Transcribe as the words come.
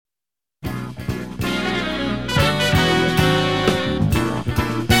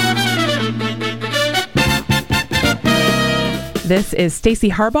This is Stacy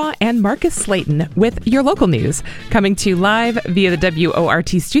Harbaugh and Marcus Slayton with your local news, coming to you live via the WORT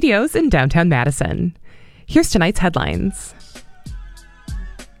studios in downtown Madison. Here's tonight's headlines.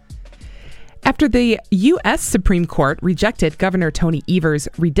 After the U.S. Supreme Court rejected Governor Tony Evers'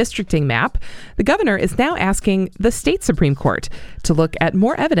 redistricting map, the governor is now asking the state Supreme Court to look at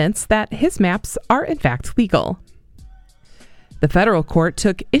more evidence that his maps are in fact legal. The federal court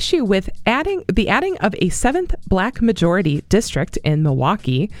took issue with the adding of a 7th black majority district in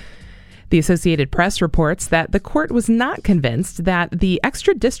Milwaukee. The Associated Press reports that the court was not convinced that the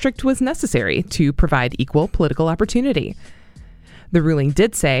extra district was necessary to provide equal political opportunity. The ruling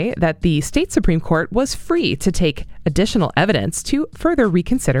did say that the state Supreme Court was free to take additional evidence to further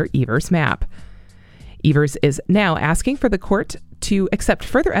reconsider Evers' map. Evers is now asking for the court to accept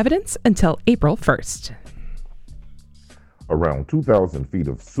further evidence until April 1st. Around 2,000 feet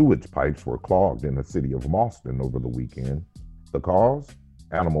of sewage pipes were clogged in the city of Mauston over the weekend. The cause?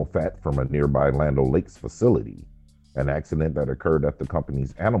 Animal fat from a nearby Land O'Lakes facility. An accident that occurred at the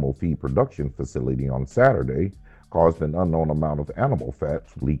company's animal feed production facility on Saturday caused an unknown amount of animal fat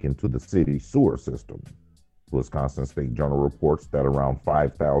to leak into the city's sewer system. The Wisconsin State Journal reports that around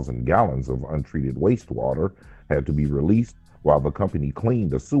 5,000 gallons of untreated wastewater had to be released while the company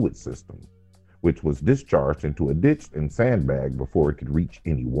cleaned the sewage system, which was discharged into a ditch and sandbag before it could reach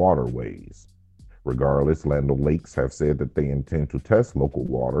any waterways. Regardless, Land O'Lakes have said that they intend to test local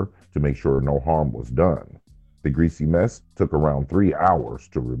water to make sure no harm was done. The greasy mess took around 3 hours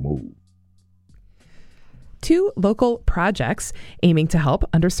to remove. 2 local projects aiming to help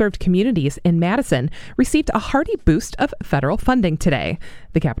underserved communities in Madison received a hearty boost of federal funding today,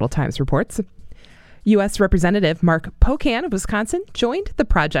 the Capital Times reports. U.S. Representative Mark Pocan of Wisconsin joined the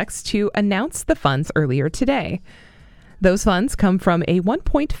projects to announce the funds earlier today. Those funds come from a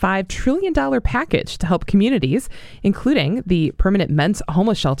 $1.5 trillion package to help communities, including the permanent men's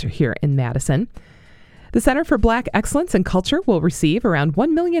homeless shelter here in Madison. The Center for Black Excellence in Culture will receive around $1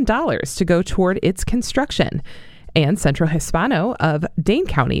 million to go toward its construction. And Centro Hispano of Dane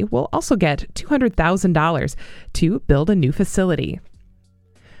County will also get $200,000 to build a new facility.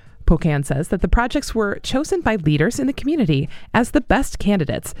 Pocan says that the projects were chosen by leaders in the community as the best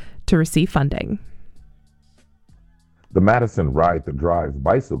candidates to receive funding. The Madison Ride to Drive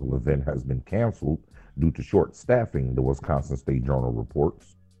bicycle event has been canceled due to short staffing, the Wisconsin State Journal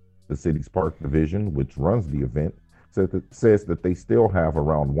reports. The city's park division, which runs the event, says that they still have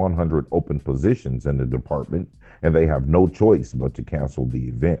around 100 open positions in the department, and they have no choice but to cancel the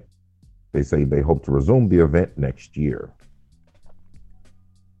event. They say they hope to resume the event next year.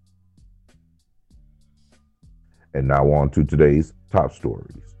 And now on to today's top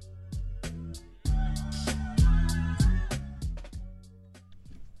stories.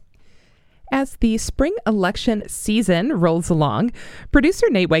 As the spring election season rolls along, producer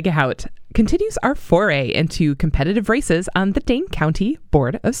Nate Wegehout continues our foray into competitive races on the Dane County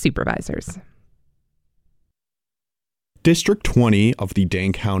Board of Supervisors. District 20 of the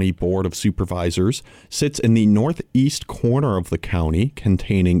Dane County Board of Supervisors sits in the northeast corner of the county,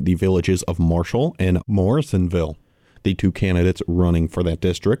 containing the villages of Marshall and Morrisonville. The 2 candidates running for that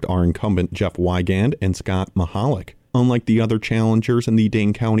district are incumbent Jeff Wigand and Scott Mahalik. Unlike the other challengers in the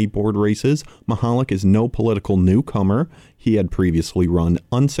Dane County board races, Mahalik is no political newcomer. He had previously run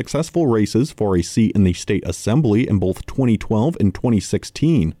unsuccessful races for a seat in the state assembly in both 2012 and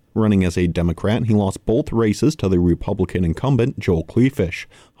 2016. Running as a Democrat, he lost both races to the Republican incumbent Joel Kleefisch,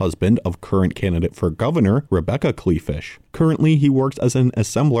 husband of current candidate for governor Rebecca Kleefisch. Currently, he works as an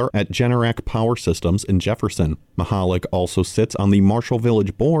assembler at Generac Power Systems in Jefferson. Mahalik also sits on the Marshall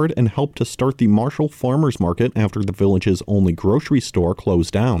Village Board and helped to start the Marshall Farmers Market after the village's only grocery store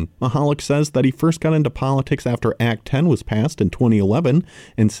closed down. Mahalik says that he first got into politics after Act 10 was passed in 2011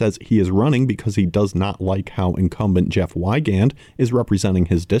 and says he is running because he does not like how incumbent Jeff Wigand is representing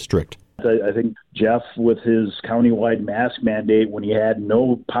his district. I think Jeff, with his countywide mask mandate, when he had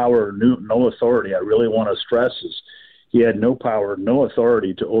no power, no authority, I really want to stress is he had no power, no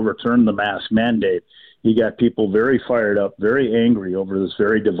authority to overturn the mask mandate. He got people very fired up, very angry over this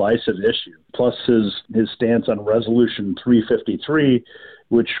very divisive issue. Plus his stance on Resolution 353,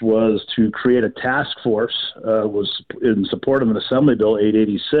 which was to create a task force, was in support of an Assembly Bill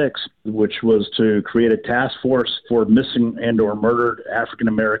 886, which was to create a task force for missing and or murdered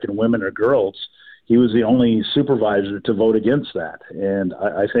African-American women or girls. He was the only supervisor to vote against that. And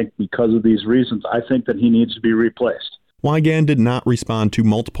I think because of these reasons, I think that he needs to be replaced. Wigand did not respond to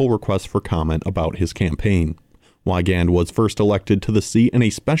multiple requests for comment about his campaign. Wigand was first elected to the seat in a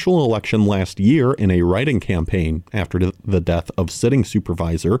special election last year in a write-in campaign after the death of sitting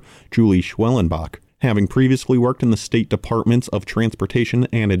supervisor Julie Schwellenbach. Having previously worked in the state departments of Transportation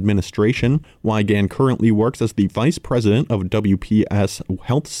and Administration, Wygand currently works as the vice president of WPS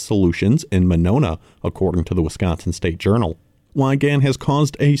Health Solutions in Monona, according to the Wisconsin State Journal. Wygand has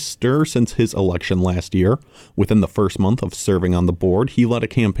caused a stir since his election last year. Within the first month of serving on the board, he led a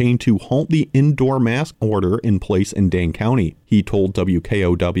campaign to halt the indoor mask order in place in Dane County. He told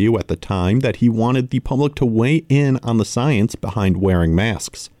WKOW at the time that he wanted the public to weigh in on the science behind wearing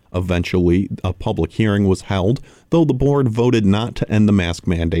masks. Eventually, a public hearing was held, though the board voted not to end the mask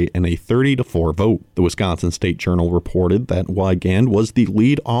mandate in a 30-4 vote. The Wisconsin State Journal reported that Wygand was the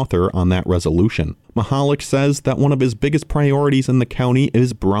lead author on that resolution. Mahalik says that one of his biggest priorities in the county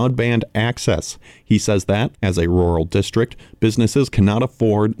is broadband access. He says that, as a rural district, businesses cannot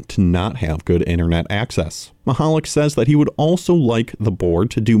afford to not have good internet access. Mahalik says that he would also like the board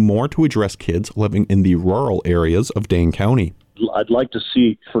to do more to address kids living in the rural areas of Dane County. I'd like to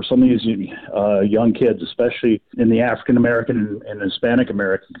see for some of these young kids, especially in the African American and Hispanic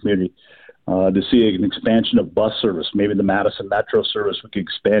American community, to see an expansion of bus service. Maybe the Madison Metro service we could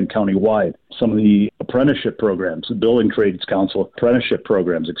expand countywide. Some of the apprenticeship programs, the Building Trades Council apprenticeship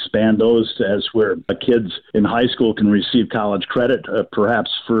programs, expand those as where kids in high school can receive college credit, perhaps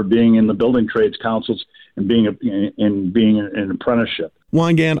for being in the Building Trades Councils and being an apprenticeship.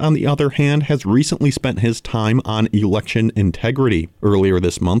 Wygand, on the other hand, has recently spent his time on election integrity. Earlier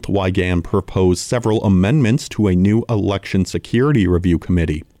this month, Wygand proposed several amendments to a new election security review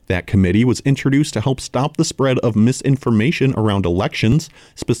committee. That committee was introduced to help stop the spread of misinformation around elections,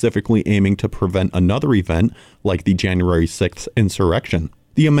 specifically aiming to prevent another event like the January 6th insurrection.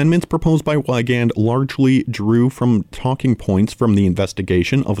 The amendments proposed by Wygand largely drew from talking points from the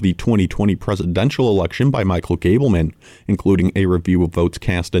investigation of the 2020 presidential election by Michael Gableman, including a review of votes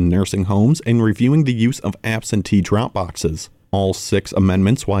cast in nursing homes and reviewing the use of absentee drop boxes. All 6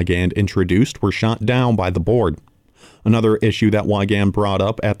 amendments Wygand introduced were shot down by the board. Another issue that Wygand brought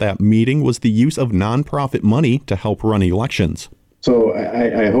up at that meeting was the use of nonprofit money to help run elections. So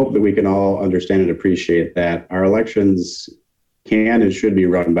I hope that we can all understand and appreciate that our elections can and should be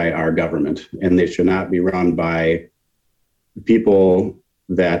run by our government, and they should not be run by people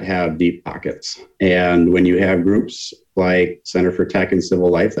that have deep pockets. And when you have groups like Center for Tech and Civil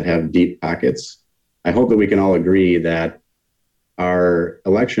Life that have deep pockets, I hope that we can all agree that our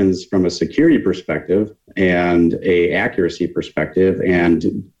elections from a security perspective and a accuracy perspective and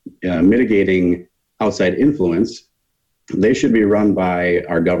mitigating outside influence, they should be run by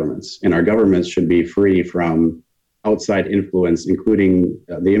our governments, and our governments should be free from outside influence, including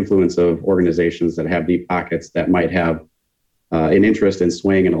the influence of organizations that have deep pockets that might have an interest in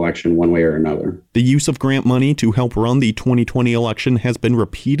swaying an election one way or another. The use of grant money to help run the 2020 election has been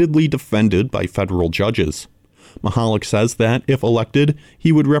repeatedly defended by federal judges. Mahalik says that, if elected,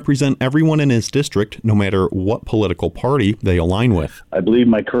 he would represent everyone in his district, no matter what political party they align with. I believe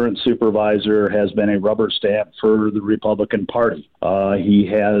my current supervisor has been a rubber stamp for the Republican Party. He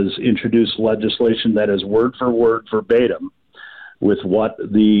has introduced legislation that is word for word verbatim with what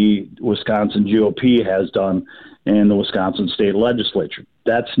the Wisconsin GOP has done in the Wisconsin state legislature.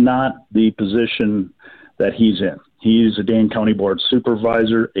 That's not the position that he's in. He's a Dane County Board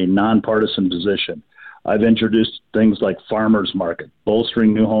supervisor, a nonpartisan position. I've introduced things like farmers market,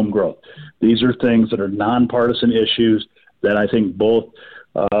 bolstering new home growth. These are things that are nonpartisan issues that I think both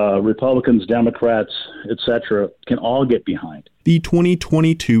Republicans, Democrats, etc., can all get behind. The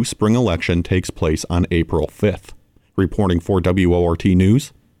 2022 spring election takes place on April 5th. Reporting for WORT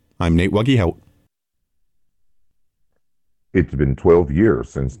News, I'm Nate Wuggehout. It's been 12 years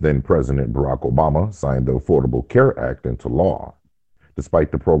since then-President Barack Obama signed the Affordable Care Act into law.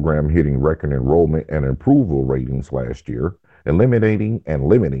 Despite the program hitting record enrollment and approval ratings last year, eliminating and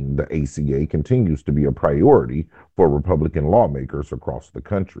limiting the ACA continues to be a priority for Republican lawmakers across the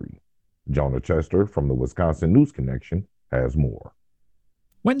country. Jonah Chester from the Wisconsin News Connection has more.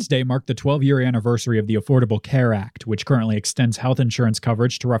 Wednesday marked the 12-year anniversary of the Affordable Care Act, which currently extends health insurance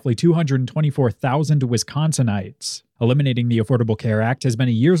coverage to roughly 224,000 Wisconsinites. Eliminating the Affordable Care Act has been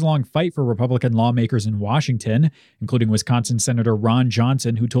a years-long fight for Republican lawmakers in Washington, including Wisconsin Senator Ron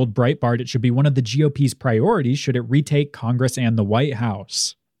Johnson, who told Breitbart it should be one of the GOP's priorities should it retake Congress and the White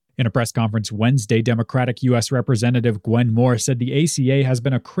House. In a press conference Wednesday, Democratic U.S. Representative Gwen Moore said the ACA has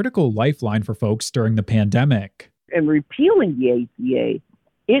been a critical lifeline for folks during the pandemic. And repealing the ACA,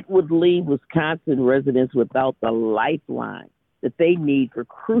 it would leave Wisconsin residents without the lifeline that they need for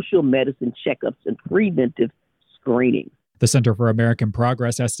crucial medicine checkups and preventive screening. The Center for American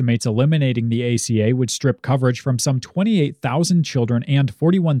Progress estimates eliminating the ACA would strip coverage from some 28,000 children and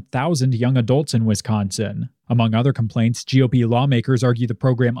 41,000 young adults in Wisconsin. Among other complaints, GOP lawmakers argue the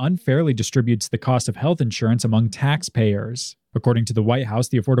program unfairly distributes the cost of health insurance among taxpayers. According to the White House,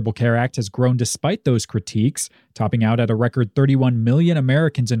 the Affordable Care Act has grown despite those critiques, topping out at a record 31 million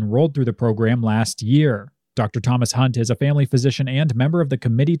Americans enrolled through the program last year. Dr. Thomas Hunt is a family physician and member of the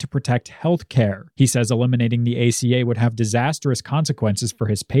Committee to Protect Health Care. He says eliminating the ACA would have disastrous consequences for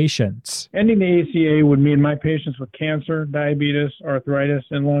his patients. Ending the ACA would mean my patients with cancer, diabetes, arthritis,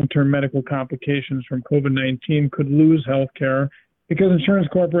 and long-term medical complications from COVID-19 could lose health care because insurance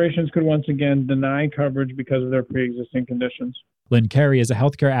corporations could once again deny coverage because of their pre-existing conditions. Lynn Carey is a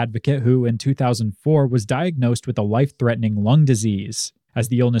healthcare advocate who, in 2004, was diagnosed with a life-threatening lung disease. As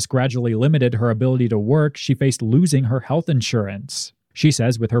the illness gradually limited her ability to work, she faced losing her health insurance. She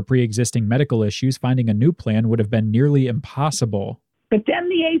says with her pre-existing medical issues, finding a new plan would have been nearly impossible. But then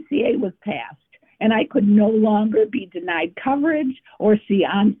the ACA was passed, and I could no longer be denied coverage or see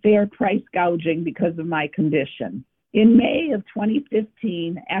unfair price gouging because of my condition. In May of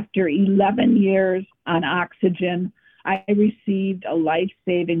 2015, after 11 years on oxygen, I received a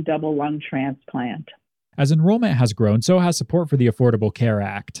life-saving double lung transplant. As enrollment has grown, so has support for the Affordable Care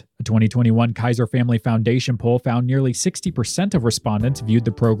Act. A 2021 Kaiser Family Foundation poll found nearly 60% of respondents viewed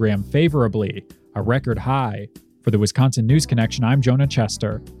the program favorably, a record high. For the Wisconsin News Connection, I'm Jonah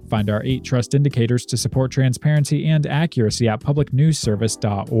Chester. Find our 8 trust indicators to support transparency and accuracy at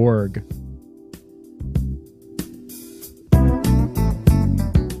publicnewsservice.org.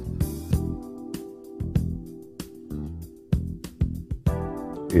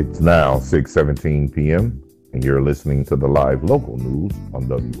 It's now 6:17 p.m., and you're listening to the live local news on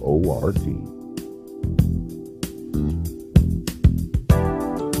WORT.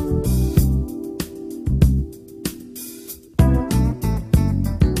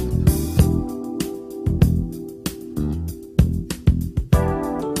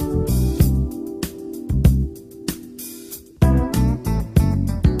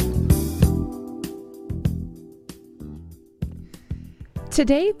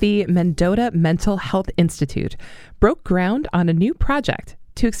 Today, the Mendota Mental Health Institute broke ground on a new project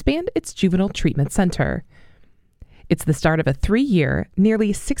to expand its juvenile treatment center. It's the start of a 3-year,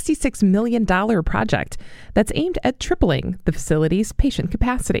 nearly $66 million project that's aimed at tripling the facility's patient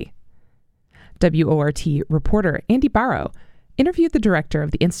capacity. WORT reporter Andy Barrow interviewed the director of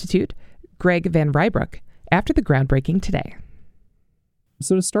the institute, Greg Van Rybroek, after the groundbreaking today.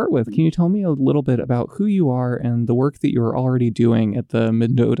 So to start with, can you tell me a little bit about who you are and the work that you're already doing at the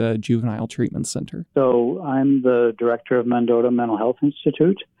Mendota Juvenile Treatment Center? So I'm the director of Mendota Mental Health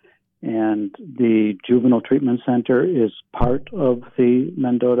Institute, and the Juvenile Treatment Center is part of the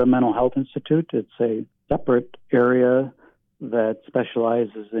Mendota Mental Health Institute. It's a separate area that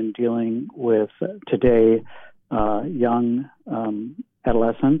specializes in dealing with, today, young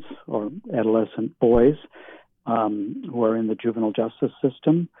adolescents or adolescent boys who are in the juvenile justice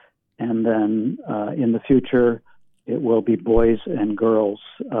system. And then in the future, it will be boys and girls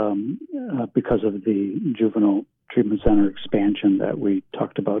because of the Juvenile Treatment Center expansion that we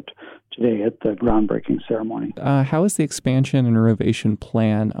talked about today at the groundbreaking ceremony. How is the expansion and renovation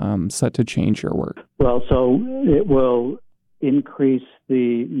plan set to change your work? Well, so it will increase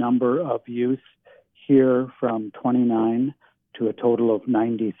the number of youth here from 29 to a total of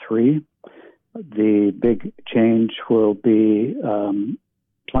 93. The big change will be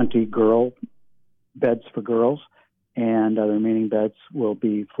 20 beds for girls, and the remaining beds will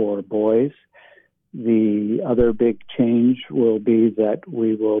be for boys. The other big change will be that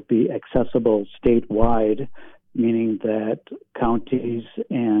we will be accessible statewide, meaning that counties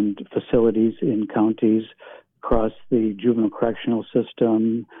and facilities in counties across the juvenile correctional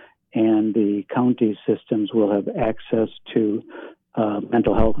system and the county systems will have access to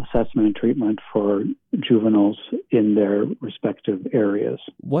mental health assessment and treatment for juveniles in their respective areas.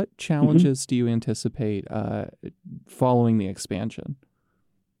 What challenges do you anticipate following the expansion?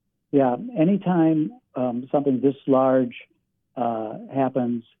 Yeah, anytime something this large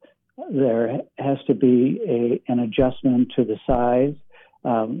happens, there has to be an adjustment to the size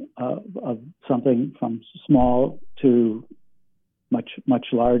of something from small to much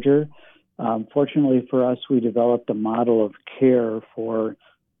larger. Fortunately for us, we developed a model of care for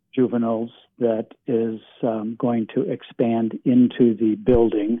juveniles that is going to expand into the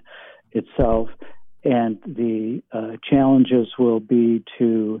building itself. And the challenges will be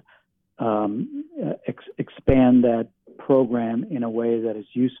to expand that program in a way that is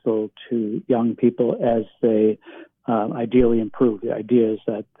useful to young people as they ideally improve. The idea is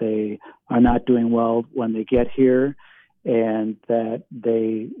that they are not doing well when they get here, and that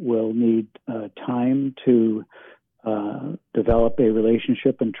they will need time to develop a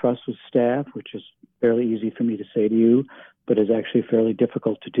relationship and trust with staff, which is fairly easy for me to say to you, but is actually fairly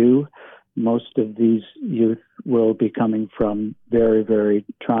difficult to do. Most of these youth will be coming from very, very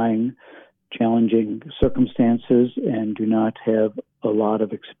trying, challenging circumstances and do not have a lot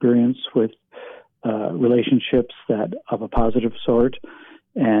of experience with relationships that of a positive sort,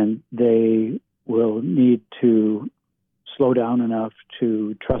 and they will need to slow down enough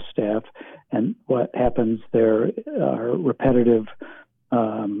to trust staff. And what happens there are repetitive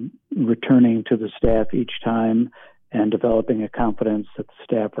returning to the staff each time and developing a confidence that the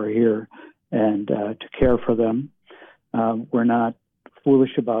staff are here and to care for them. We're not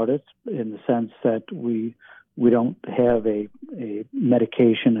foolish about it in the sense that we don't have a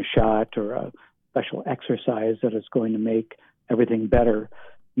medication, a shot, or a special exercise that is going to make everything better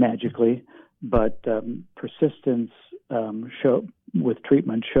magically. But persistence with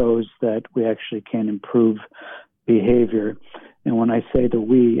treatment shows that we actually can improve behavior. And when I say the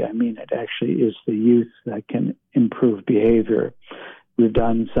we, I mean it actually is the youth that can improve behavior. We've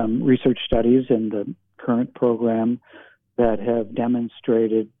done some research studies in the current program that have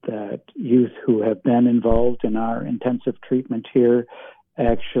demonstrated that youth who have been involved in our intensive treatment here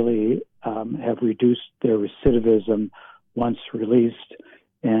actually have reduced their recidivism once released.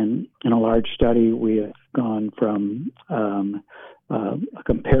 And in a large study, we have gone from a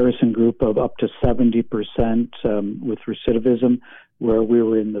comparison group of up to 70% with recidivism, where we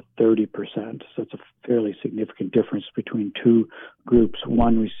were in the 30%. So it's a fairly significant difference between two groups,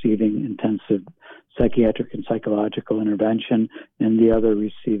 one receiving intensive psychiatric and psychological intervention and the other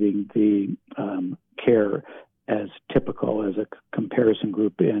receiving the care as typical as a comparison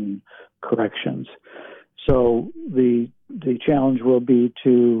group in corrections. So the challenge will be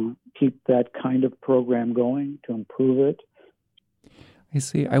to keep that kind of program going, to improve it. I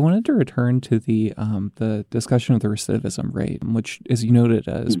see. I wanted to return to the discussion of the recidivism rate, which, as you noted,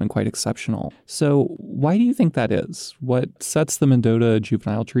 has been quite exceptional. So why do you think that is? What sets the Mendota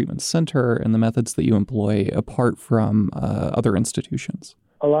Juvenile Treatment Center and the methods that you employ apart from other institutions?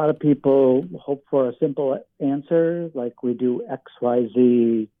 A lot of people hope for a simple answer, like we do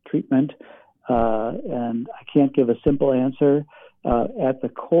XYZ treatment, and I can't give a simple answer. At the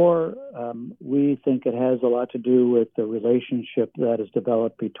core, we think it has a lot to do with the relationship that is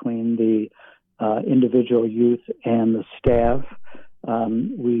developed between the individual youth and the staff.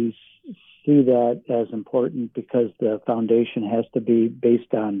 We see that as important because the foundation has to be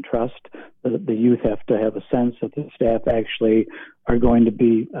based on trust. The youth have to have a sense that the staff actually are going to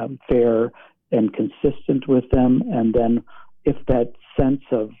be fair and consistent with them. And then if that sense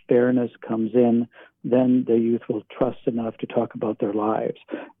of fairness comes in, then the youth will trust enough to talk about their lives,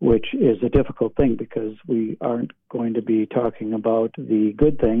 which is a difficult thing because we aren't going to be talking about the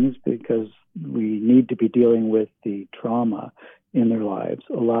good things because we need to be dealing with the trauma in their lives.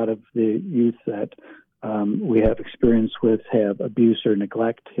 A lot of the youth that we have experience with have abuse or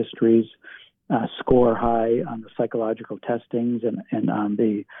neglect histories, score high on the psychological testings and on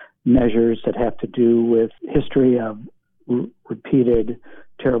the measures that have to do with history of repeated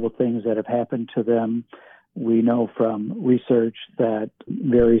terrible things that have happened to them. We know from research that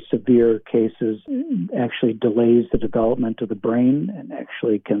very severe cases actually delays the development of the brain and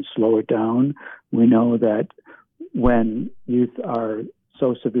actually can slow it down. We know that when youth are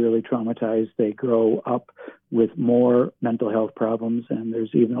so severely traumatized, they grow up with more mental health problems, and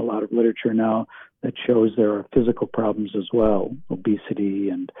there's even a lot of literature now that shows there are physical problems as well, obesity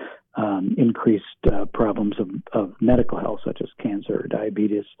and increased problems of medical health, such as cancer,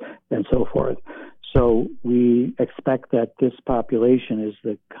 diabetes, and so forth. So we expect that this population is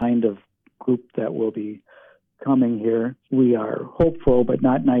the kind of group that will be coming here. We are hopeful, but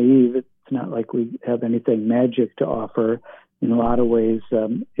not naive. It's not like we have anything magic to offer. In a lot of ways,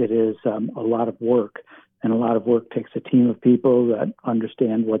 it is a lot of work, and a lot of work takes a team of people that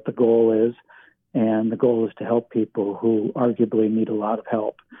understand what the goal is, and the goal is to help people who arguably need a lot of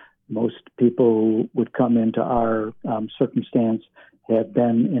help. Most people who would come into our circumstance have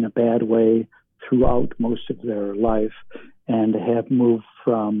been in a bad way throughout most of their life and have moved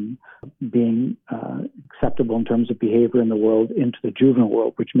from being acceptable in terms of behavior in the world into the juvenile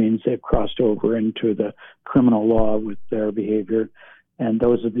world, which means they've crossed over into the criminal law with their behavior. And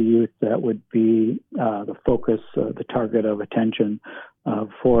those are the youth that would be the focus, the target of attention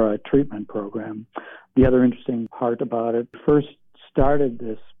for a treatment program. The other interesting part about it, first started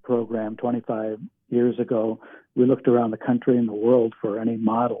this program 25 years ago, we looked around the country and the world for any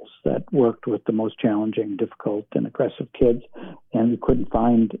models that worked with the most challenging, difficult, and aggressive kids, and we couldn't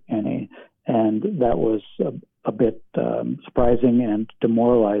find any. And that was a bit surprising and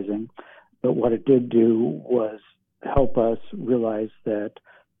demoralizing. But what it did do was help us realize that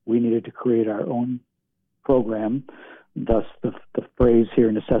we needed to create our own program. Thus, the phrase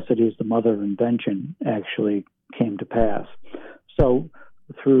here, necessity is the mother of invention, actually came to pass. So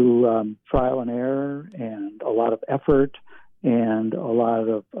through trial and error and a lot of effort and a lot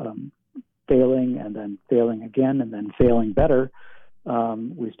of failing and then failing again and then failing better,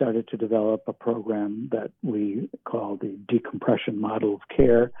 we started to develop a program that we call the decompression model of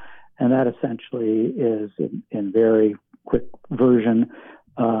care. And that essentially is, in very quick version,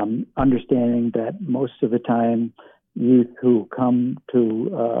 understanding that most of the time youth who come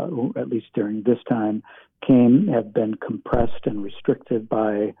to, at least during this time, have been compressed and restricted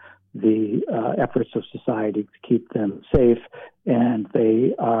by the efforts of society to keep them safe, and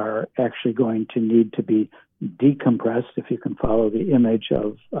they are actually going to need to be decompressed, if you can follow the image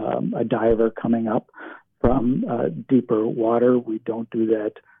of a diver coming up from deeper water. We don't do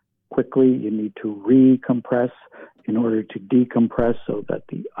that quickly. You need to recompress in order to decompress so that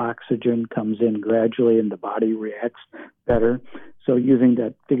the oxygen comes in gradually and the body reacts better. So using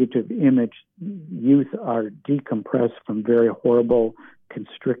that figurative image, youth are decompressed from very horrible,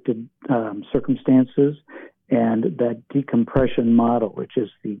 constricted circumstances. And that decompression model, which is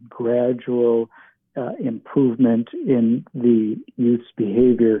the gradual improvement in the youth's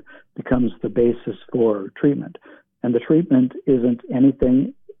behavior, becomes the basis for treatment. And the treatment isn't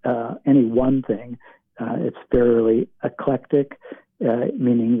any one thing. It's fairly eclectic,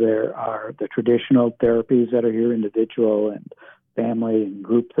 meaning there are the traditional therapies that are here, individual and family and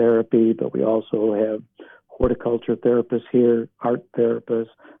group therapy, but we also have horticulture therapists here, art therapists,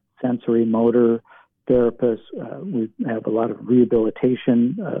 sensory motor therapists. We have a lot of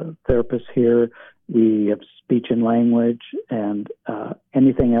rehabilitation therapists here. We have speech and language and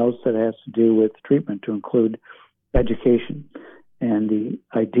anything else that has to do with treatment, to include education. And the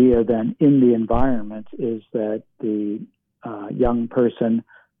idea then in the environment is that the young person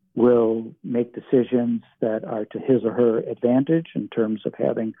will make decisions that are to his or her advantage in terms of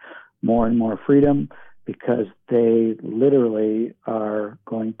having more and more freedom, because they literally are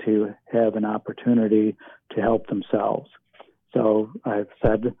going to have an opportunity to help themselves. So I've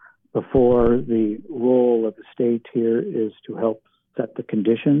said before, the role of the state here is to help set the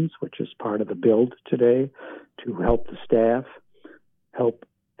conditions, which is part of the build today, to help the staff, help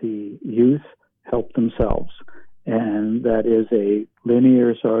the youth, help themselves. And that is a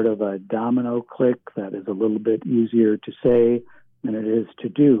linear sort of a domino click that is a little bit easier to say than it is to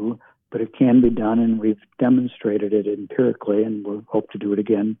do, but it can be done, and we've demonstrated it empirically, and we'll hope to do it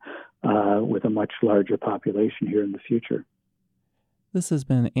again with a much larger population here in the future. This has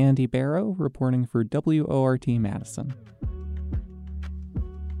been Andy Barrow reporting for WORT Madison.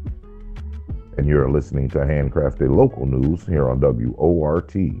 And you're listening to Handcrafted Local News here on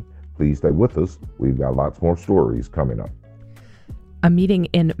WORT. Please stay with us. We've got lots more stories coming up. A meeting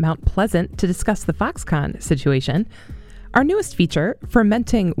in Mount Pleasant to discuss the Foxconn situation. Our newest feature,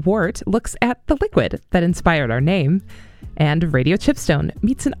 Fermenting Wort, looks at the liquid that inspired our name. And Radio Chipstone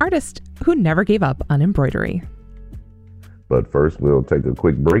meets an artist who never gave up on embroidery. But first, we'll take a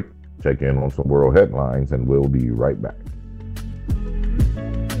quick break, check in on some world headlines, and we'll be right back.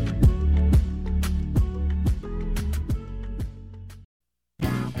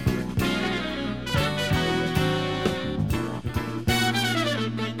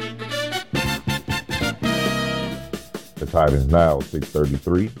 The time is now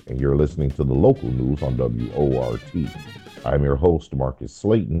 6:33, and you're listening to the local news on WORT. I'm your host, Marcus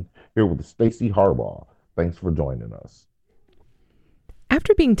Slayton, here with Stacey Harbaugh. Thanks for joining us.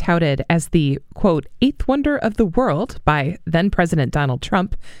 After being touted as the, quote, eighth wonder of the world by then-President Donald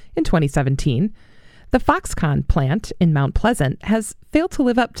Trump in 2017, the Foxconn plant in Mount Pleasant has failed to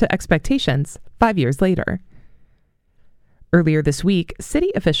live up to expectations 5 years later. Earlier this week,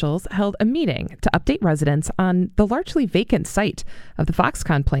 city officials held a meeting to update residents on the largely vacant site of the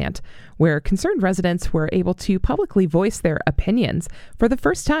Foxconn plant, where concerned residents were able to publicly voice their opinions for the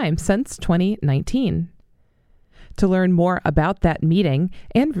first time since 2019. To learn more about that meeting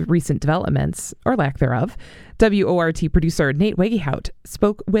and recent developments, or lack thereof, WORT producer Nate Wegehout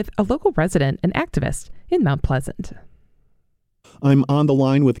spoke with a local resident and activist in Mount Pleasant. I'm on the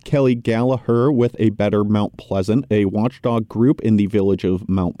line with Kelly Gallagher with A Better Mount Pleasant, a watchdog group in the village of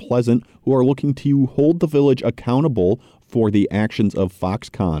Mount Pleasant who are looking to hold the village accountable for the actions of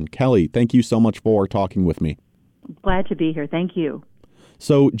Foxconn. Kelly, thank you so much for talking with me. Glad to be here. Thank you.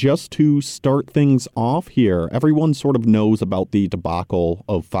 So just to start things off here, everyone sort of knows about the debacle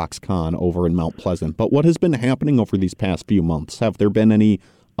of Foxconn over in Mount Pleasant, but what has been happening over these past few months? Have there been any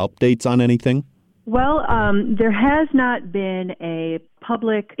updates on anything? Well, there has not been a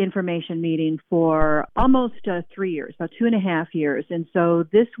public information meeting for almost 3 years, about 2.5 years. And so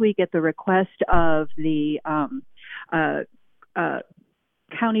this week, at the request of the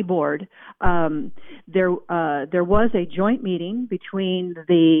county board, there was a joint meeting between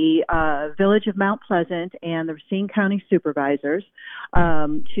the Village of Mount Pleasant and the Racine County supervisors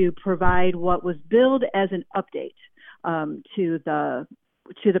to provide what was billed as an update to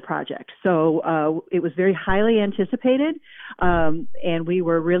the project. So it was very highly anticipated, and we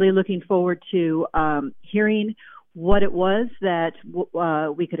were really looking forward to hearing what it was that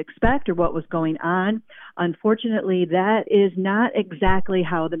we could expect or what was going on. Unfortunately, that is not exactly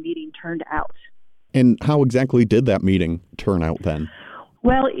how the meeting turned out. And how exactly did that meeting turn out then?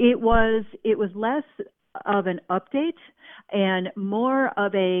 Well, it was less of an update and more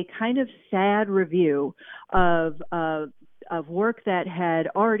of a kind of sad review of work that had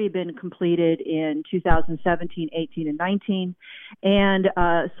already been completed in 2017, 18, and 19, and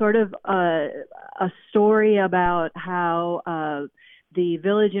sort of a story about how the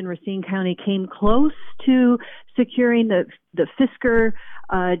village in Racine County came close to securing the Fisker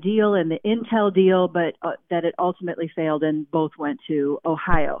deal and the Intel deal, but that it ultimately failed and both went to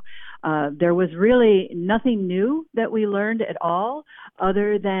Ohio. There was really nothing new that we learned at all,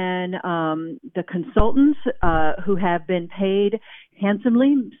 other than the consultants who have been paid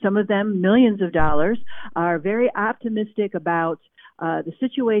handsomely, some of them millions of dollars, are very optimistic about the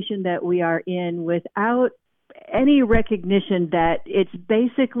situation that we are in without any recognition that it's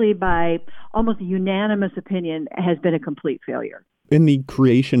basically, by almost unanimous opinion, has been a complete failure. In the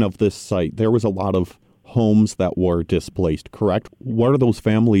creation of this site, there was a lot of homes that were displaced, correct? What are those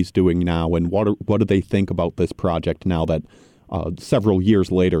families doing now, and what do they think about this project now that several years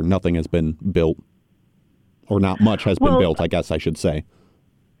later nothing has been built, or not much has been built, I guess I should say?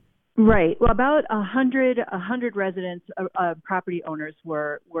 Right. Well, about 100 residents, property owners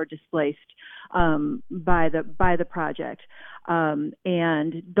were displaced by the project,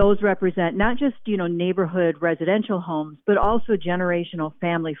 and those represent not just neighborhood residential homes, but also generational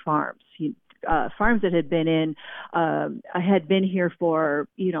family farms. Farms that had been here for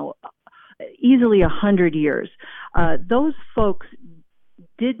easily 100 years. Those folks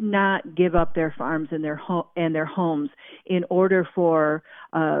did not give up their farms and their homes in order for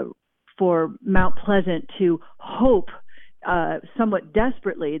Mount Pleasant to hope somewhat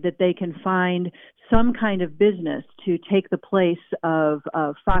desperately that they can find some kind of business to take the place of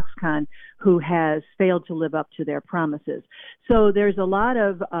Foxconn, who has failed to live up to their promises. So there's a lot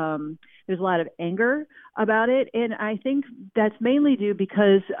of anger about it, and I think that's mainly due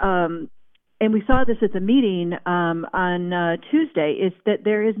because and we saw this at the meeting on Tuesday, is that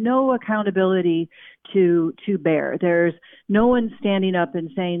there is no accountability to bear. There's no one standing up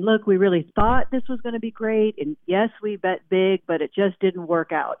and saying, look, we really thought this was going to be great, and yes, we bet big, but it just didn't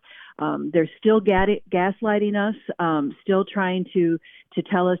work out. They're still gaslighting us, still trying to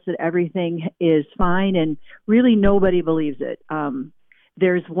tell us that everything is fine, and really nobody believes it.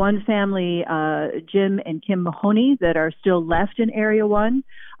 There's one family, Jim and Kim Mahoney, that are still left in Area 1.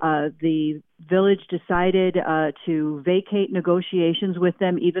 The village decided to vacate negotiations with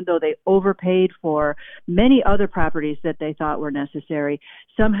them, even though they overpaid for many other properties that they thought were necessary.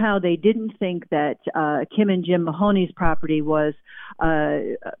 Somehow they didn't think that Kim and Jim Mahoney's property was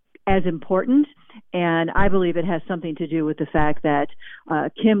as important, and I believe it has something to do with the fact that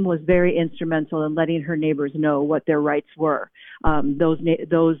Kim was very instrumental in letting her neighbors know what their rights were. Those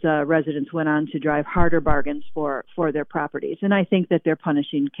residents went on to drive harder bargains for their properties, and I think that they're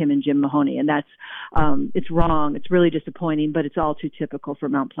punishing Kim and Jim Mahoney, and that's it's wrong. It's really disappointing, but it's all too typical for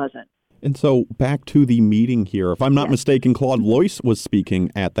Mount Pleasant. And so back to the meeting here. If I'm not mistaken, Claude Loyce was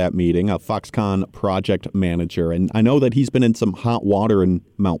speaking at that meeting, a Foxconn project manager. And I know that he's been in some hot water in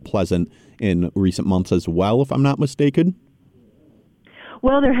Mount Pleasant in recent months as well, if I'm not mistaken.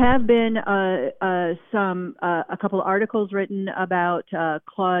 Well, there have been a couple articles written about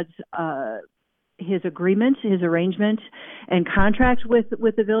Claude's his arrangement and contract with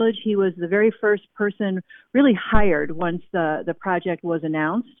the village. He was the very first person really hired once the project was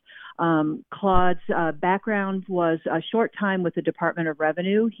announced. Claude's background was a short time with the Department of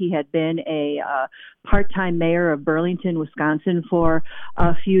Revenue. He had been a part-time mayor of Burlington, Wisconsin for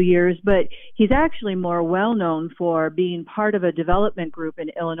a few years, but he's actually more well-known for being part of a development group in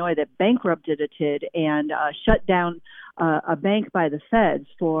Illinois that bankrupted a TID and shut down a bank by the feds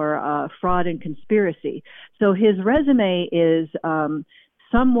for fraud and conspiracy. So his resume is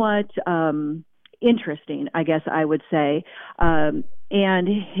somewhat interesting, I guess I would say. And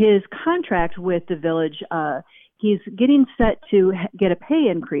his contract with the village, he's getting set to get a pay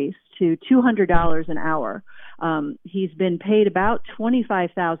increase to $200 an hour. He's been paid about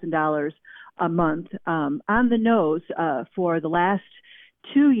 $25,000 a month on the nose for the last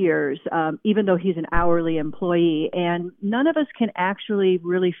 2 years, even though he's an hourly employee. And none of us can actually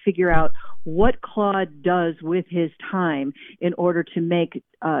really figure out what Claude does with his time in order to make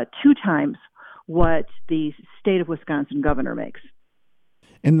 2 times what the state of Wisconsin governor makes.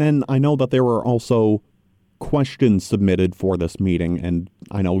 And then I know that there were also questions submitted for this meeting, and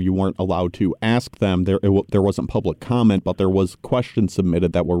I know you weren't allowed to ask them. There wasn't public comment, but there was questions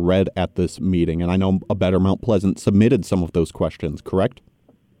submitted that were read at this meeting. And I know A Better Mount Pleasant submitted some of those questions, correct?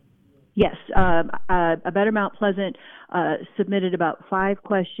 Yes, A Better Mount Pleasant submitted about 5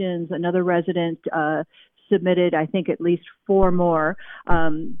 questions. Another resident submitted, I think, at least 4 more.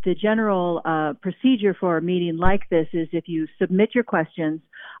 The general procedure for a meeting like this is if you submit your questions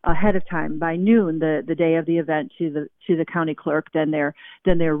ahead of time by noon, the day of the event, to the county clerk, then they're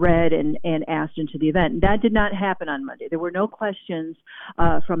read and asked into the event. And that did not happen on Monday. There were no questions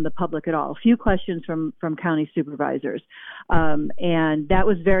from the public at all. A few questions from county supervisors, and that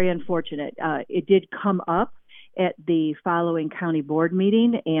was very unfortunate. It did come up at the following county board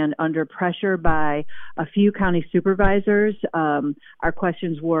meeting, and under pressure by a few county supervisors, our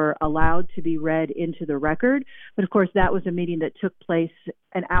questions were allowed to be read into the record. But of course, that was a meeting that took place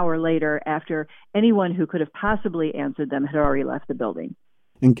an hour later after anyone who could have possibly answered them had already left the building.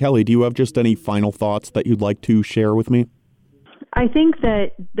 And Kelly, do you have just any final thoughts that you'd like to share with me? I think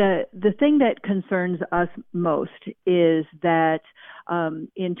that the thing that concerns us most is that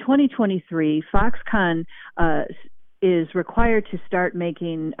in 2023, Foxconn is required to start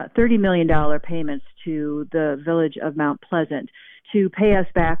making $30 million payments to the village of Mount Pleasant to pay us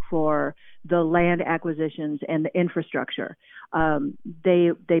back for the land acquisitions and the infrastructure.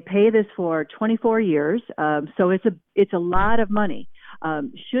 They pay this for 24 years, so it's a lot of money.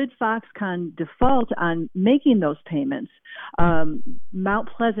 Should Foxconn default on making those payments, Mount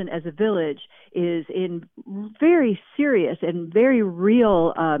Pleasant as a village is in very serious and very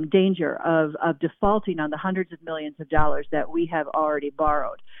real danger of defaulting on the hundreds of millions of dollars that we have already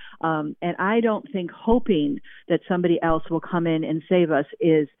borrowed. And I don't think hoping that somebody else will come in and save us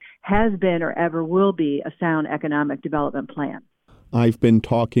has been or ever will be a sound economic development plan. I've been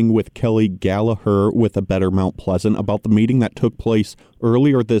talking with Kelly Gallagher with A Better Mount Pleasant about the meeting that took place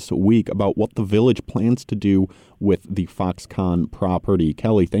earlier this week about what the village plans to do with the Foxconn property.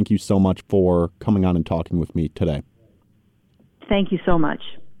 Kelly, thank you so much for coming on and talking with me today. Thank you so much.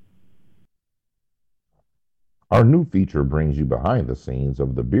 Our new feature brings you behind the scenes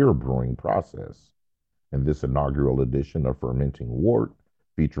of the beer brewing process. In this inaugural edition of Fermenting Wort,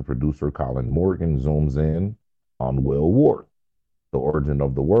 feature producer Colin Morgan zooms in on Will Wort, the origin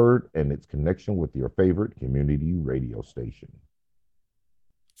of the word and its connection with your favorite community radio station.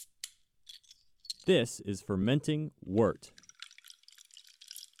 This is Fermenting Wort.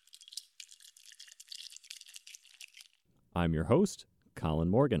 I'm your host, Colin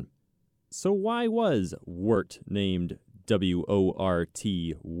Morgan. So why was wort named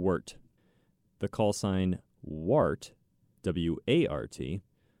W-O-R-T, wort? The call sign WART, W-A-R-T,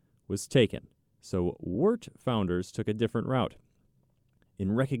 was taken, so wort founders took a different route.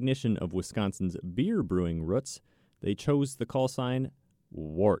 In recognition of Wisconsin's beer brewing roots, they chose the call sign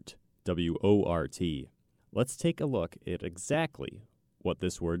WORT, W-O-R-T. Let's take a look at exactly what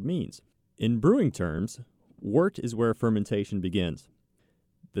this word means. In brewing terms, wort is where fermentation begins.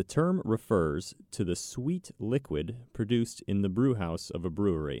 The term refers to the sweet liquid produced in the brewhouse of a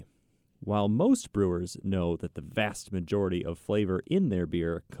brewery. While most brewers know that the vast majority of flavor in their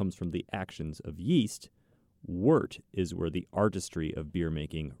beer comes from the actions of yeast, wort is where the artistry of beer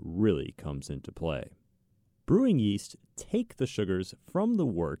making really comes into play. Brewing yeast take the sugars from the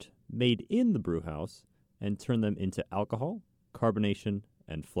wort made in the brewhouse and turn them into alcohol, carbonation,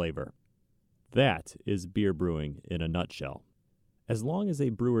 and flavor. That is beer brewing in a nutshell. As long as a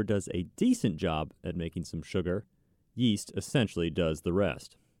brewer does a decent job at making some sugar, yeast essentially does the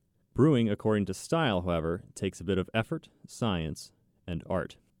rest. Brewing according to style, however, takes a bit of effort, science, and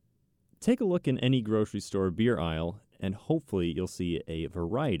art. Take a look in any grocery store beer aisle, and hopefully you'll see a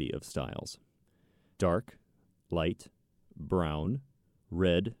variety of styles. Dark, light, brown,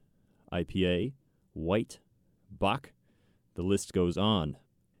 red, IPA, white, Bock, the list goes on.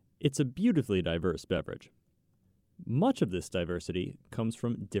 It's a beautifully diverse beverage. Much of this diversity comes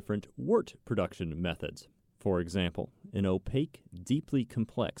from different wort production methods. For example, an opaque, deeply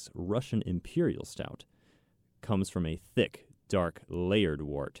complex Russian Imperial Stout comes from a thick, dark, layered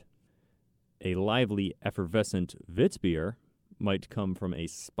wort. A lively, effervescent Witbier might come from a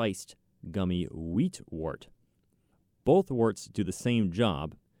spiced, gummy wheat wort. Both worts do the same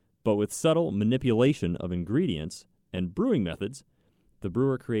job, But with subtle manipulation of ingredients and brewing methods, the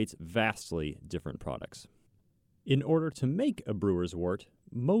brewer creates vastly different products. In order to make a brewer's wort,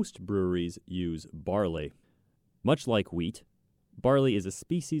 most breweries use barley. Much like wheat, barley is a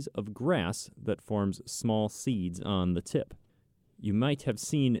species of grass that forms small seeds on the tip. You might have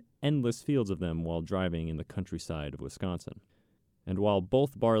seen endless fields of them while driving in the countryside of Wisconsin. And while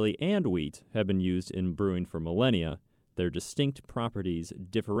both barley and wheat have been used in brewing for millennia, their distinct properties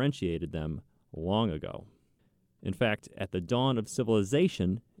differentiated them long ago. In fact, at the dawn of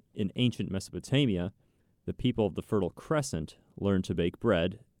civilization in ancient Mesopotamia, the people of the Fertile Crescent learned to bake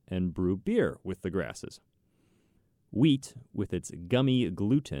bread and brew beer with the grasses. Wheat, with its gummy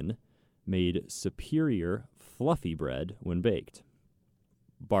gluten, made superior, fluffy bread when baked.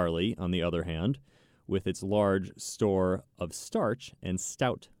 Barley, on the other hand, with its large store of starch and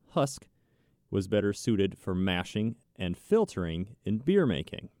stout husk, was better suited for mashing and filtering in beer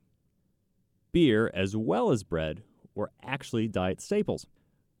making. Beer, as well as bread, were actually diet staples,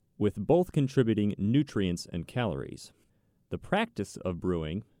 with both contributing nutrients and calories. The practice of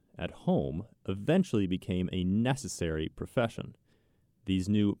brewing at home eventually became a necessary profession. These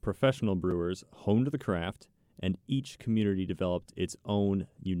new professional brewers honed the craft, and each community developed its own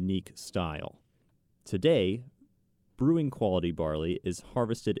unique style. Today, brewing quality barley is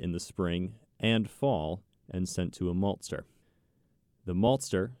harvested in the spring and fall and sent to a maltster. The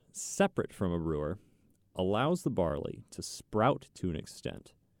maltster, separate from a brewer, allows the barley to sprout to an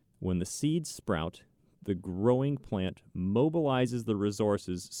extent. When the seeds sprout, the growing plant mobilizes the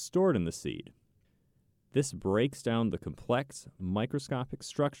resources stored in the seed. This breaks down the complex microscopic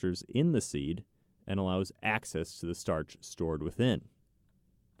structures in the seed and allows access to the starch stored within.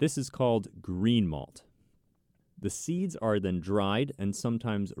 This is called green malt. The seeds are then dried and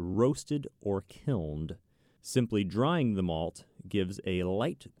sometimes roasted or kilned. Simply drying the malt gives a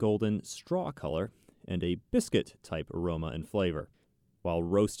light golden straw color and a biscuit-type aroma and flavor, while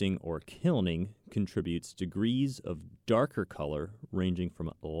roasting or kilning contributes degrees of darker color ranging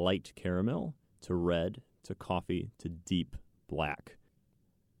from light caramel to red to coffee to deep black.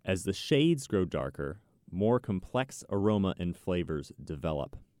 As the shades grow darker, more complex aroma and flavors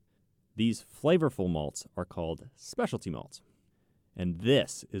develop. These flavorful malts are called specialty malts, and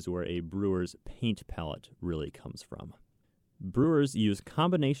this is where a brewer's paint palette really comes from. Brewers use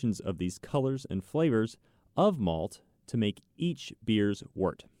combinations of these colors and flavors of malt to make each beer's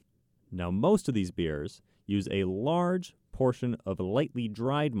wort. Now, most of these beers use a large portion of lightly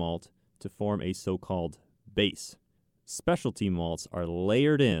dried malt to form a so-called base. Specialty malts are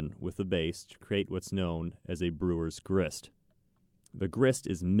layered in with the base to create what's known as a brewer's grist. The grist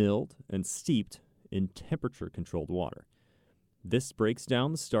is milled and steeped in temperature-controlled water. This breaks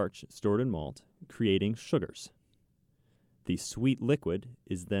down the starch stored in malt, creating sugars. The sweet liquid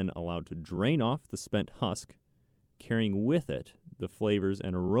is then allowed to drain off the spent husk, carrying with it the flavors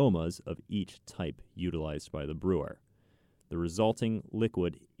and aromas of each type utilized by the brewer. The resulting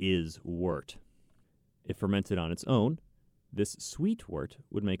liquid is wort. If fermented on its own, this sweet wort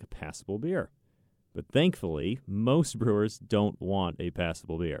would make a passable beer. But thankfully, most brewers don't want a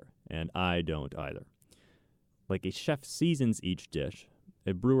passable beer, and I don't either. Like a chef seasons each dish,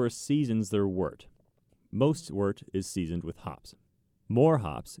 a brewer seasons their wort. Most wort is seasoned with hops. More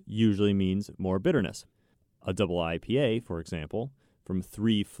hops usually means more bitterness. A double IPA, for example, from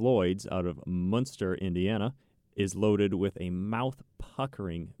Three Floyds out of Munster, Indiana, is loaded with a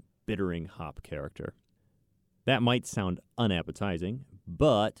mouth-puckering, bittering hop character. That might sound unappetizing,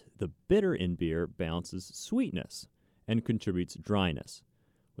 but the bitter in beer balances sweetness and contributes dryness.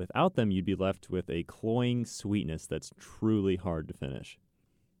 Without them, you'd be left with a cloying sweetness that's truly hard to finish.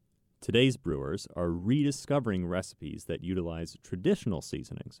 Today's brewers are rediscovering recipes that utilize traditional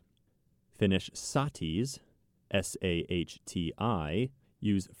seasonings. Finnish satis, S-A-H-T-I,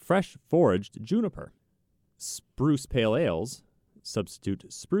 use fresh foraged juniper. Spruce pale ales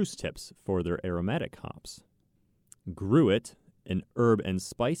substitute spruce tips for their aromatic hops. Gruit, an herb and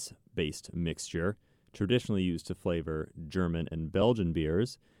spice-based mixture traditionally used to flavor German and Belgian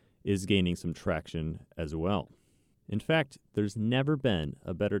beers, is gaining some traction as well. In fact, there's never been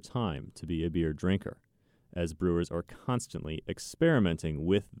a better time to be a beer drinker, as brewers are constantly experimenting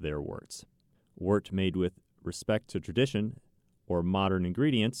with their worts. Wort made with respect to tradition or modern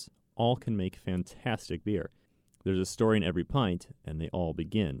ingredients all can make fantastic beer. There's a story in every pint, and they all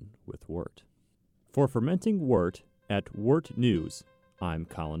begin with wort. For Fermenting Wort at Wort News, I'm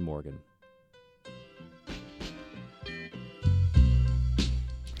Colin Morgan.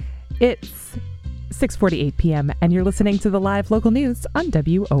 It's 6:48 p.m. and you're listening to the live local news on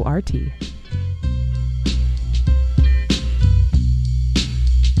WORT.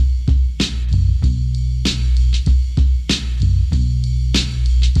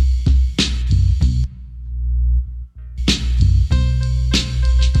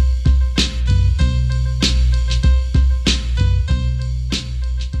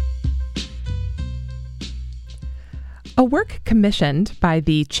 A work commissioned by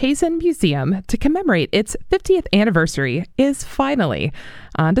the Chazen Museum to commemorate its 50th anniversary is finally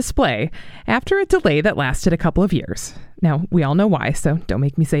on display after a delay that lasted a couple of years. Now, we all know why, so don't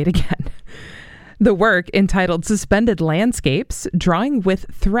make me say it again. The work, entitled Suspended Landscapes, Drawing with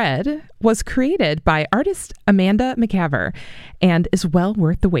Thread, was created by artist Amanda McCaver and is well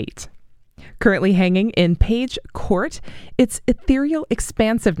worth the wait. Currently hanging in Page Court, its ethereal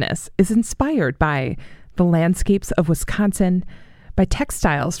expansiveness is inspired by the landscapes of Wisconsin, by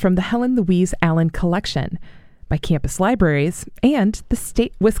textiles from the Helen Louise Allen Collection, by campus libraries, and the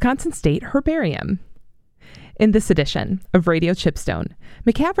Wisconsin State Herbarium. In this edition of Radio Chipstone,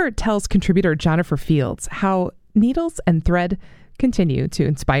 McCaver tells contributor Jennifer Fields how needles and thread continue to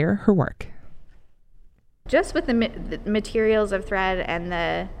inspire her work. Just with the materials of thread and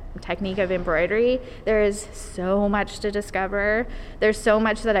the technique of embroidery, there is so much to discover. There's so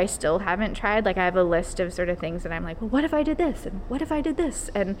much that I still haven't tried. Like, I have a list of sort of things that I'm like, well, what if I did this? And what if I did this?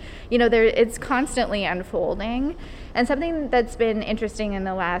 And, it's constantly unfolding. And something that's been interesting in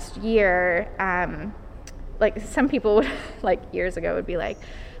the last year, like some people would, like years ago, would be like,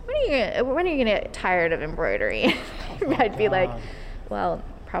 when are you gonna get tired of embroidery? I'd be like, well,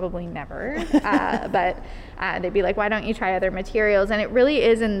 probably never. But they'd be like, why don't you try other materials? And it really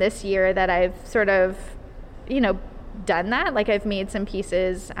is in this year that I've sort of, done that. Like, I've made some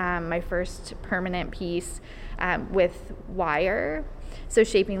pieces, my first permanent piece with wire. So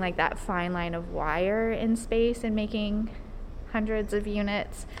shaping like that fine line of wire in space and making hundreds of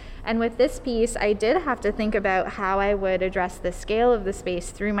units. And with this piece, I did have to think about how I would address the scale of the space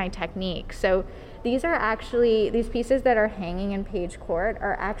through my technique. So these pieces that are hanging in Page Court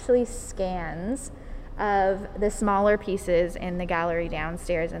are actually scans of the smaller pieces in the gallery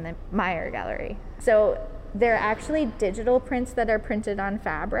downstairs in the Meyer Gallery. So they're actually digital prints that are printed on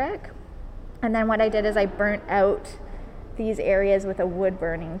fabric. And then what I did is I burnt out these areas with a wood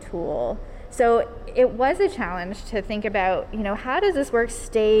burning tool. So it was a challenge to think about, how does this work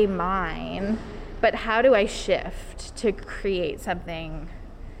stay mine, but how do I shift to create something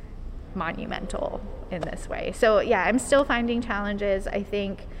monumental in this way? So yeah, I'm still finding challenges. I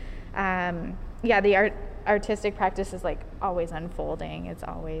think, the artistic practice is like always unfolding. It's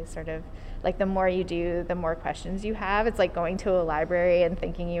always sort of like the more you do, the more questions you have. It's like going to a library and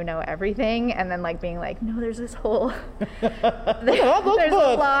thinking you know everything, and then like being like, no, there's this whole, there's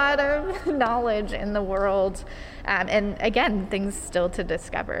a lot of knowledge in the world. And again, things still to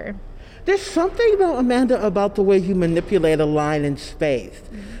discover. There's something, though, Amanda, about the way you manipulate a line in space.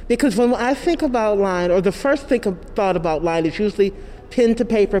 Mm-hmm. Because when I think about line, or the first thought about line is usually pen to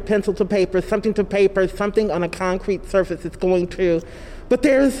paper, pencil to paper, something on a concrete surface it's going to. But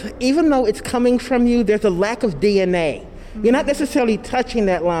even though it's coming from you, there's a lack of DNA. Mm-hmm. You're not necessarily touching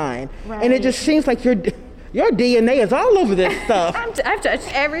that line. Right. And it just seems like your DNA is all over this stuff. I've touched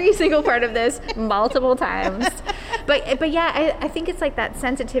every single part of this multiple times. But yeah, I think it's like that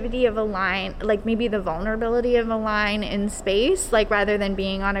sensitivity of a line, like maybe the vulnerability of a line in space, like rather than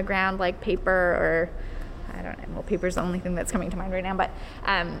being on a ground like paper or, I don't know, well, paper's the only thing that's coming to mind right now, but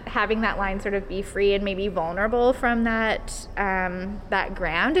having that line sort of be free and maybe vulnerable from that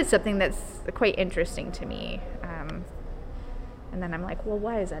ground is something that's quite interesting to me. And then I'm like, well,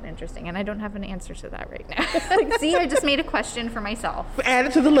 why is that interesting? And I don't have an answer to that right now. Like, see, I just made a question for myself. Add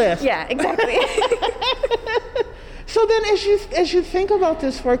it to the list. Yeah, exactly. So then as you think about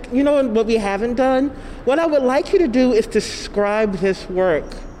this work, what we haven't done, what I would like you to do is describe this work.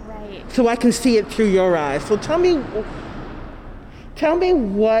 Right. So I can see it through your eyes. So tell me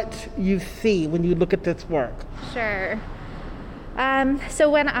what you see when you look at this work. Sure. So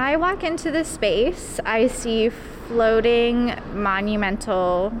when I walk into the space, I see floating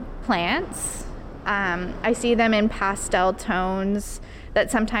monumental plants. I see them in pastel tones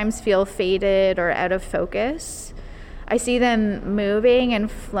that sometimes feel faded or out of focus. I see them moving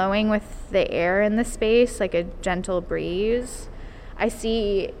and flowing with the air in the space like a gentle breeze. I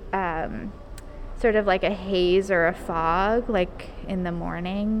see sort of like a haze or a fog, like in the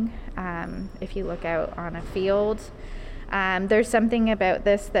morning, if you look out on a field. There's something about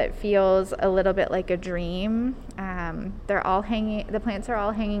this that feels a little bit like a dream. The plants are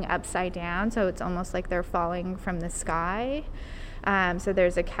all hanging upside down, so it's almost like they're falling from the sky. So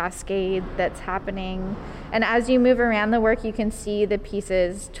there's a cascade that's happening. And as you move around the work, you can see the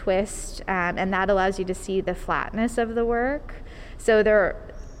pieces twist, and that allows you to see the flatness of the work. So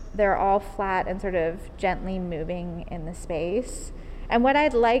they're all flat and sort of gently moving in the space. And what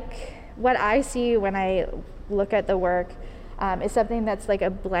I see when I look at the work is something that's like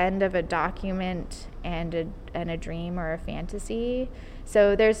a blend of a document and a dream or a fantasy.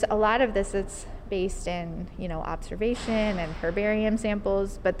 So there's a lot of this that's based in, observation and herbarium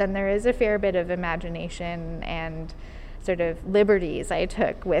samples, but then there is a fair bit of imagination and sort of liberties I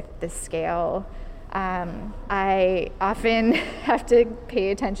took with the scale. I often have to pay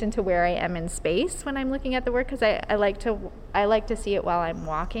attention to where I am in space when I'm looking at the work, because I like to see it while I'm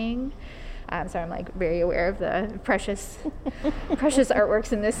walking. So I'm like very aware of the precious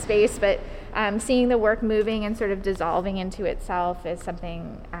artworks in this space, but seeing the work moving and sort of dissolving into itself is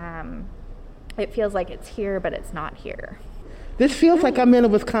something, it feels like it's here, but it's not here. This feels like I'm in a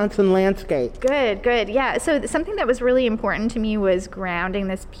Wisconsin landscape. Good. Yeah. So something that was really important to me was grounding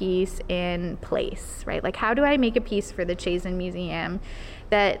this piece in place, right? Like, how do I make a piece for the Chazen Museum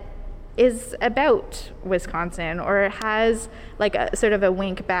that is about Wisconsin, or has like a sort of a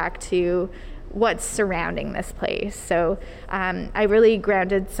wink back to what's surrounding this place? So I really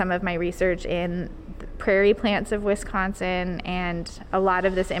grounded some of my research in prairie plants of Wisconsin, and a lot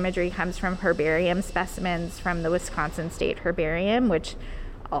of this imagery comes from herbarium specimens from the Wisconsin State Herbarium, which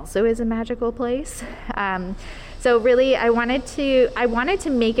also is a magical place. So really, I wanted to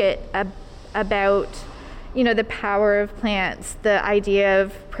make it about, the power of plants, the idea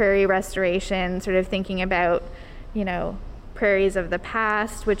of prairie restoration, sort of thinking about, prairies of the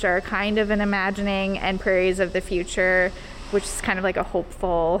past, which are kind of an imagining, and prairies of the future, which is kind of like a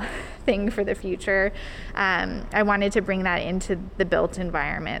hopeful thing for the future. I wanted to bring that into the built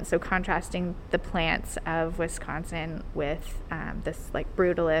environment, so contrasting the plants of Wisconsin with this like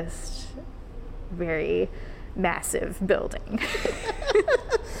brutalist, very massive building.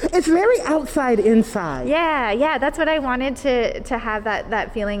 It's very outside inside. Yeah, that's what I wanted to have,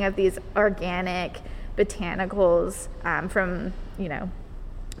 that feeling of these organic botanicals from,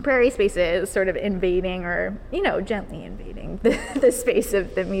 prairie spaces sort of invading, or, gently invading the space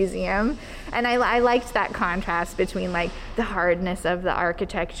of the museum. And I liked that contrast between like the hardness of the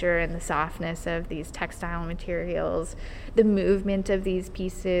architecture and the softness of these textile materials, the movement of these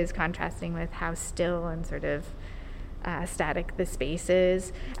pieces contrasting with how still and sort of static the space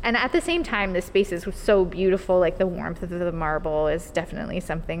is. And at the same time, the space is so beautiful. Like, the warmth of the marble is definitely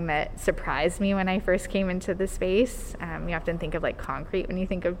something that surprised me when I first came into the space. You often think of like concrete when you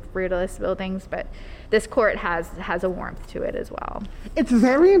think of brutalist buildings, but this court has a warmth to it as well. It's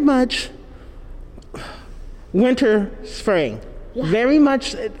very much winter, spring. Yeah. Very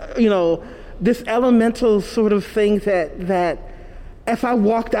much, this elemental sort of thing that if I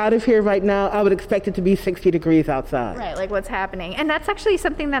walked out of here right now, I would expect it to be 60 degrees outside. Right, like what's happening. And that's actually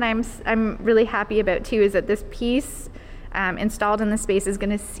something that I'm really happy about too, is that this piece installed in the space is going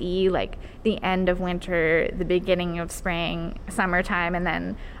to see like the end of winter, the beginning of spring, summertime, and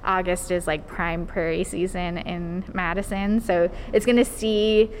then August is like prime prairie season in Madison. So it's going to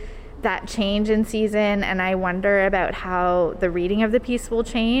see that change in season, and I wonder about how the reading of the piece will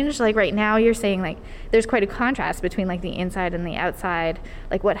change. Like right now you're saying like there's quite a contrast between like the inside and the outside,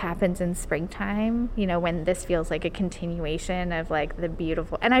 like what happens in springtime, when this feels like a continuation of like the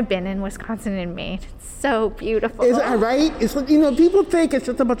beautiful, and I've been in Wisconsin in May. It's so beautiful. Is that right? It's, people think it's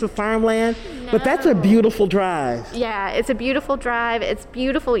just a bunch of farmland, but that's a beautiful drive. Yeah, it's a beautiful drive. It's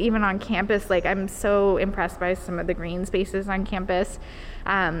beautiful even on campus. Like, I'm so impressed by some of the green spaces on campus.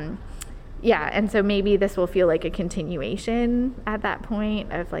 Yeah, and so maybe this will feel like a continuation at that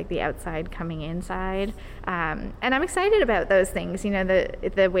point of like the outside coming inside. And I'm excited about those things,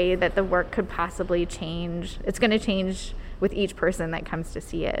 the way that the work could possibly change. It's going to change with each person that comes to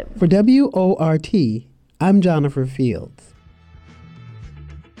see it. For WORT, I'm Jennifer Fields.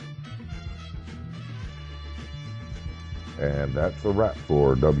 And that's a wrap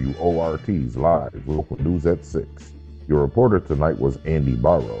for WORT's Live Local News at 6. Your reporter tonight was Andy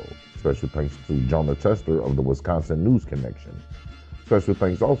Barrow. Special thanks to Jonah Chester of the Wisconsin News Connection. Special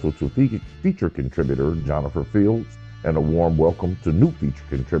thanks also to feature contributor Jennifer Fields, and a warm welcome to new feature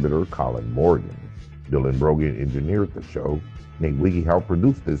contributor Colin Morgan. Dylan Brogan engineered the show. Nate Wiggy helped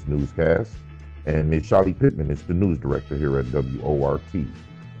produce this newscast, and Ms. Shali Pittman is the news director here at WORT.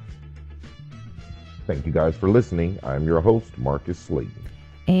 Thank you guys for listening. I'm your host, Marcus Slayton.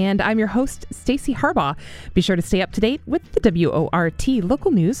 And I'm your host, Stacey Harbaugh. Be sure to stay up to date with the WORT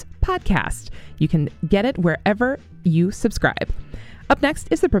Local News Podcast. You can get it wherever you subscribe. Up next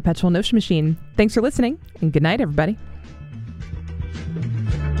is the Perpetual Notion Machine. Thanks for listening, and good night, everybody.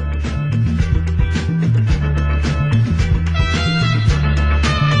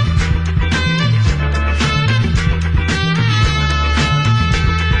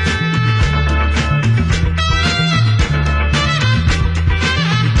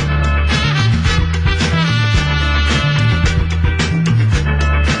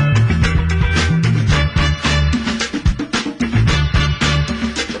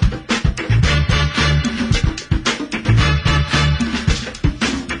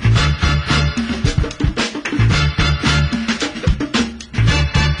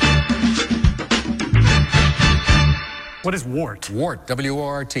 What is wart? Wart,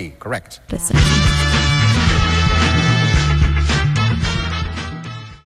 W-O-R-T, correct.